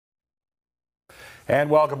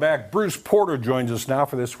And welcome back. Bruce Porter joins us now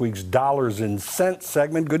for this week's Dollars and Cents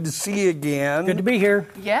segment. Good to see you again. Good to be here.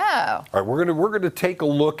 Yeah. All right, we're going to take a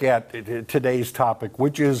look at today's topic,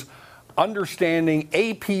 which is understanding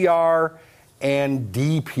APR and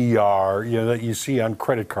DPR, that you see on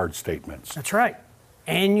credit card statements. That's right.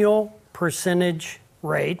 Annual percentage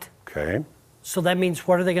rate. Okay. So that means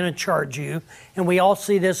what are they going to charge you? And we all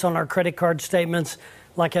see this on our credit card statements,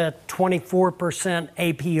 like a 24%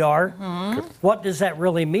 APR. Mm-hmm. What does that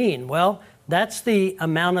really mean? Well, that's the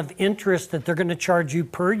amount of interest that they're going to charge you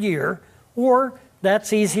per year, or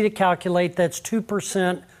that's easy to calculate, that's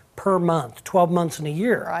 2% per month, 12 months in a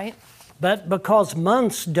year. Right. But because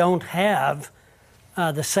months don't have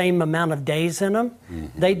the same amount of days in them,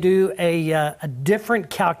 they do a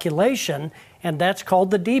different calculation, and that's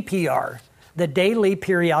called the DPR, the daily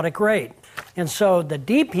periodic rate. And so the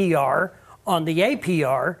DPR on the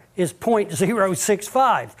APR is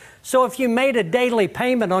 0.065. So if you made a daily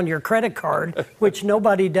payment on your credit card, which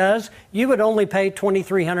nobody does, you would only pay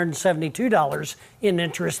 $2,372 in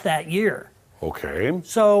interest that year. Okay.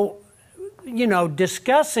 So,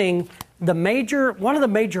 discussing one of the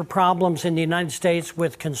major problems in the United States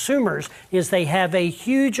with consumers is they have a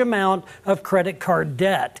huge amount of credit card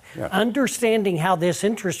debt. Yeah. Understanding how this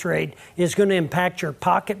interest rate is going to impact your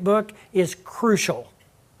pocketbook is crucial.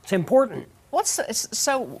 It's important.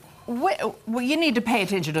 You need to pay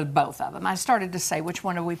attention to both of them. I started to say, which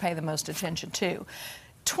one do we pay the most attention to?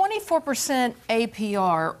 24%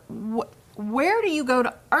 APR, where do you go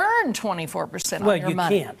to earn 24% on your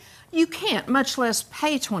money? You can't. You can't, much less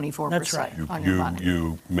pay 24% That's right. on your money.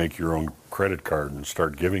 You make your own credit card and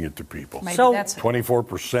start giving it to people. Maybe So- that's it.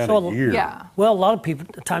 24% a year. Yeah. Well, a lot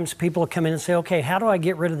of times people come in and say, okay, how do I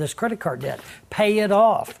get rid of this credit card debt? Pay it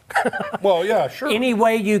off. Well, yeah, sure. Any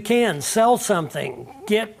way you can, sell something,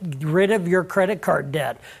 get rid of your credit card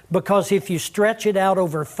debt. Because if you stretch it out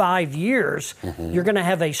over 5 years, you're going to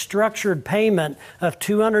have a structured payment of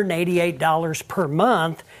 $288 per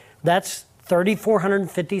month. That's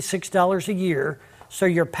 $3,456 a year. So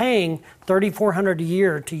you're paying $3,400 a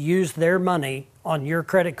year to use their money on your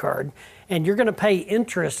credit card, and you're going to pay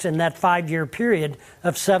interest in that 5-year period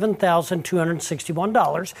of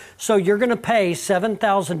 $7,261. So you're going to pay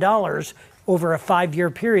 $7,000 over a 5-year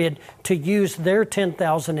period to use their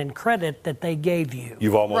 $10,000 in credit that they gave you.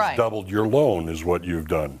 You've almost Right. doubled your loan is what you've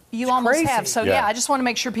done. You almost crazy. have. So, Yeah. I just want to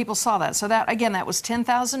make sure people saw that. So that was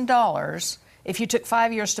 $10,000. If you took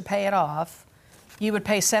 5 years to pay it off, you would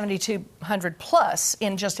pay $7,200 plus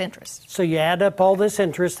in just interest. So you add up all this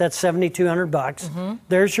interest, that's $7,200.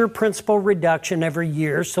 There's your principal reduction every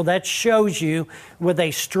year. So that shows you with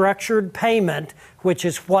a structured payment, which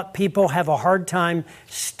is what people have a hard time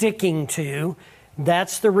sticking to,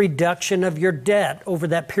 that's the reduction of your debt over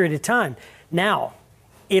that period of time. Now,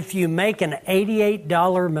 if you make an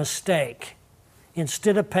 $88 mistake,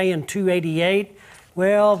 instead of paying $288,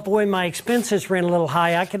 well, boy, my expenses ran a little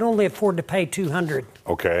high. I can only afford to pay $200.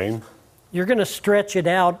 Okay. You're going to stretch it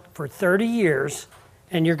out for 30 years,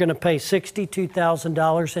 and you're going to pay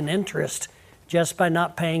 $62,000 in interest just by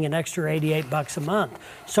not paying an extra $88 a month.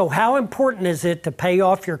 So how important is it to pay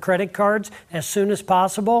off your credit cards as soon as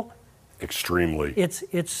possible? Extremely.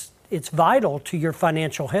 It's vital to your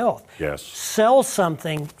financial health. Yes. Sell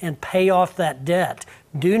something and pay off that debt.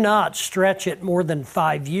 Do not stretch it more than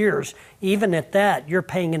 5 years. Even at that, you're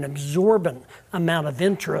paying an exorbitant amount of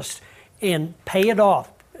interest, and pay it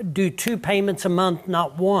off. Do 2 payments a month,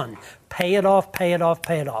 not 1. Pay it off, pay it off,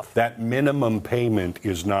 pay it off. That minimum payment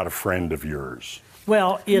is not a friend of yours.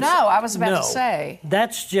 Well, it's... No, I was about no. to say.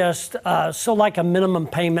 That's just, so like a minimum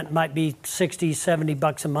payment might be $60,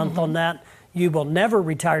 $70 a month on that. You will never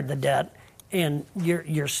retire the debt, and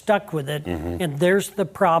you're stuck with it. And there's the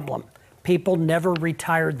problem. People never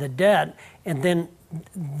retire the debt, and then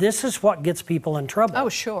this is what gets people in trouble. Oh,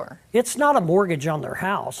 sure. It's not a mortgage on their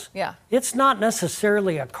house. Yeah. It's not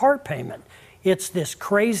necessarily a car payment. It's this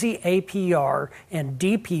crazy APR and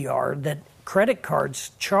DPR that credit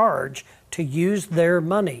cards charge to use their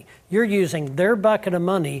money. You're using their bucket of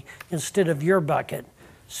money instead of your bucket.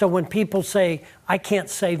 So when people say, I can't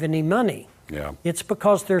save any money, it's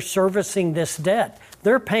because they're servicing this debt.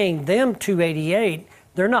 They're paying them $288.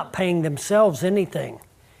 They're not paying themselves anything.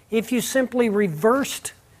 If you simply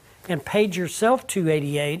reversed and paid yourself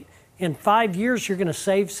 $288, in 5 years you're going to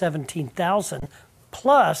save $17,000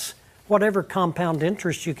 plus whatever compound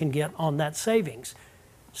interest you can get on that savings.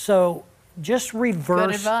 So just reverse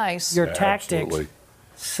Good advice. your Yeah, tactics. absolutely.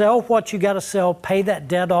 Sell what you got to sell, pay that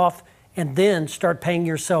debt off, and then start paying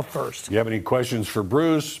yourself first. If you have any questions for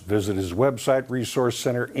Bruce, visit his website,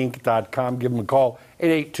 resourcecenterinc.com. Give him a call,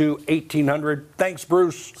 882-1800. Thanks,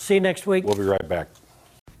 Bruce. See you next week. We'll be right back.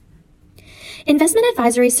 Investment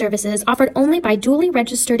advisory services offered only by duly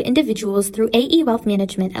registered individuals through AE Wealth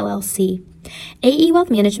Management, LLC. AE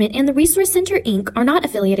Wealth Management and the Resource Center, Inc. are not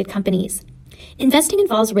affiliated companies. Investing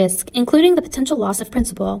involves risk, including the potential loss of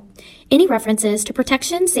principal. Any references to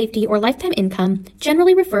protection, safety, or lifetime income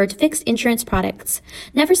generally refer to fixed insurance products,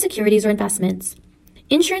 never securities or investments.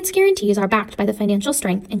 Insurance guarantees are backed by the financial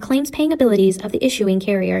strength and claims-paying abilities of the issuing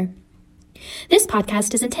carrier. This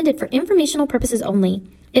podcast is intended for informational purposes only.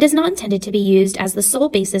 It is not intended to be used as the sole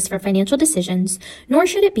basis for financial decisions, nor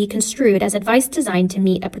should it be construed as advice designed to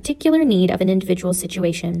meet a particular need of an individual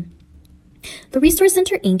situation. The Resource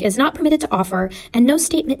Center, Inc. is not permitted to offer, and no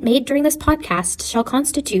statement made during this podcast shall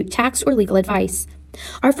constitute tax or legal advice.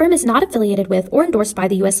 Our firm is not affiliated with or endorsed by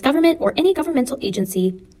the U.S. government or any governmental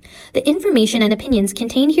agency. The information and opinions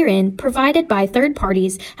contained herein, provided by third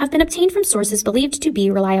parties, have been obtained from sources believed to be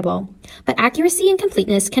reliable, but accuracy and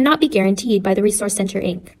completeness cannot be guaranteed by the Resource Center,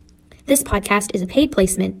 Inc. This podcast is a paid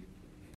placement.